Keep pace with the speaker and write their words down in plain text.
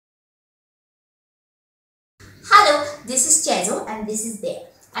this is Chezo and this is there.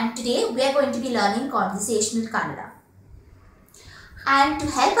 And today we are going to be learning conversational Kannada. And to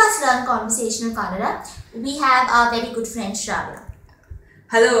help us learn conversational Kannada, we have our very good friend Shravya.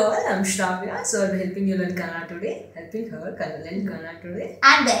 Hello all, I'm Shravya. So I'll be helping you learn Kannada today. Helping her learn Kannada today.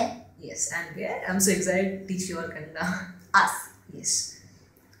 And then? Yes, and where? I'm so excited to teach you all Kannada. Us. Yes.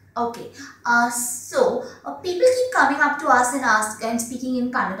 Okay. So people keep coming up to us and speaking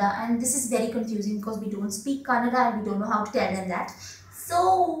in Kannada, and this is very confusing because we don't speak Kannada and we don't know how to tell them that.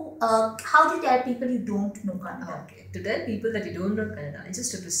 So, how do you tell people you don't know Kannada? Okay. To tell people that you don't know Kannada, I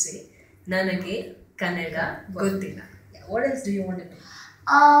just have to say, Nanage Kannada Gottilla. Yeah. What else do you want to know?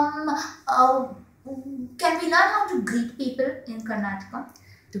 Can we learn how to greet people in Karnataka?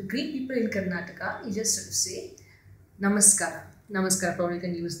 To greet people in Karnataka, you just have to say Namaskara. Namaskara, probably you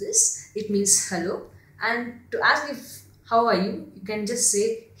can use this. It means hello. And to ask if how are you, you can just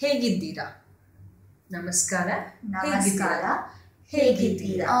say Hegiddira. Namaskara. Namaskara.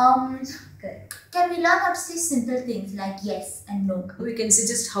 Hegiddira. Can we learn how to say simple things like yes and no? We can say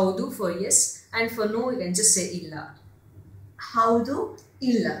just howdu for yes, and for no you can just say illa. Howdu?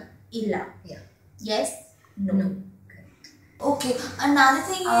 Illa. Illa. Yeah. Yes, no. No. Okay, another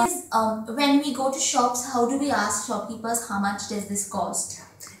thing is when we go to shops, how do we ask shopkeepers how much does this cost?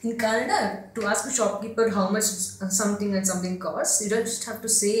 In Kannada, to ask a shopkeeper how much something and something costs, you don't just have to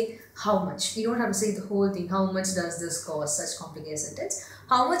say how much. You don't have to say the whole thing. How much does this cost? Such complicated sentence.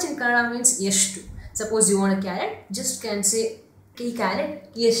 How much in Kannada means yeshtu. Suppose you want a carrot, just can say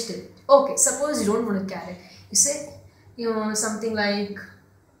carrot yeshtu. Okay, suppose you don't want a carrot. You say something like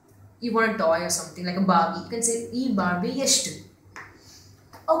you want a toy or something like a Barbie. You can say E Barbie yeshtu.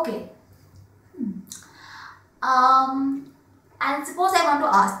 Okay. And suppose I want to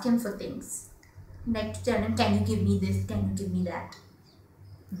ask him for things. Like to tell him, can you give me this? Can you give me that?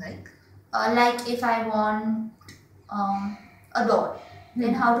 Like if I want a doll,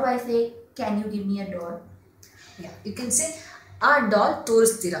 then how do I say, can you give me a doll? Yeah, you can say a doll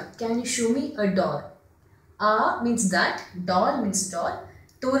toristira. Can you show me a doll? A means that, doll means doll.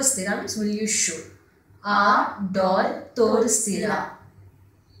 Toristira means will you show. A doll toristira.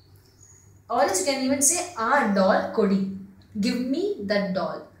 Or else you can even say a doll kodi. Give me that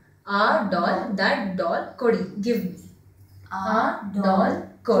doll. A doll, that doll kodi. Give me. A doll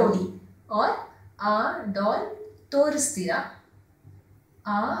kodi. Or a doll toristira.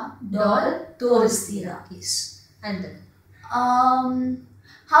 A doll toristira. Yes. And then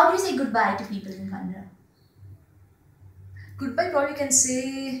how do you say goodbye to people in Kannada? Goodbye probably can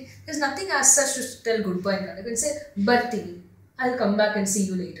say, there's nothing as such to tell goodbye in Kannada. You can say Bartini. I'll come back and see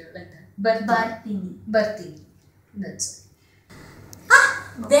you later, like that. Bartini. Bartini. That's it.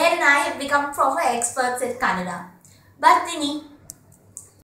 Ben and I have become proper experts at Kannada. Bartini.